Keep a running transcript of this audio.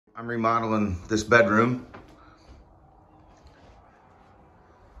I'm remodeling this bedroom.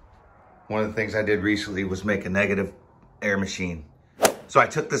 One of the things I did recently was make a negative air machine. So I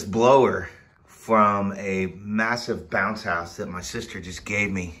took this blower from a massive bounce house that my sister just gave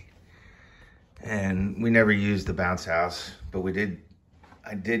me. And we never used the bounce house, but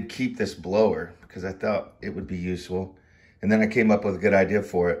I did keep this blower because I thought it would be useful. And then I came up with a good idea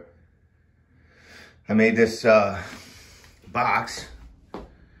for it. I made this box,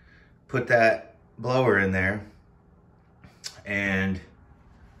 put that blower in there, and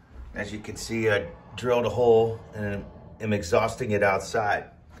as you can see, I drilled a hole and am exhausting it outside.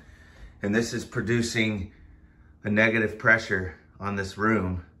 And this is producing a negative pressure on this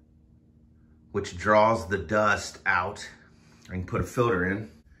room, which draws the dust out. I can put a filter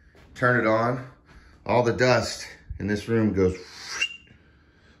in, turn it on. All the dust in this room goes,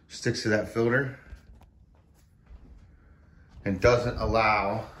 sticks to that filter, and doesn't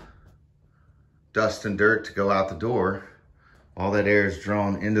allow dust and dirt to go out the door. All that air is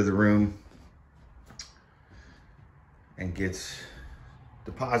drawn into the room and gets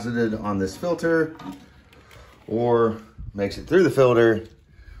deposited on this filter, or makes it through the filter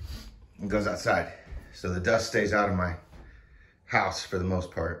and goes outside. So the dust stays out of my house for the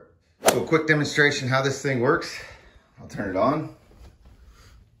most part. So a quick demonstration how this thing works. I'll turn it on.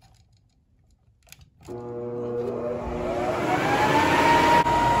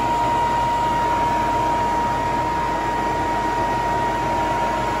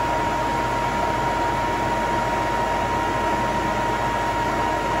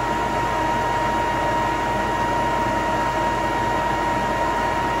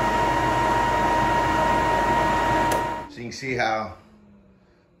 You can see how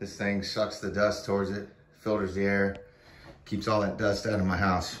this thing sucks the dust towards it, filters the air, keeps all that dust out of my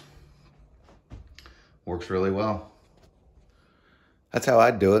house. Works really well. That's how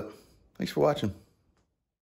I'd do it. Thanks for watching.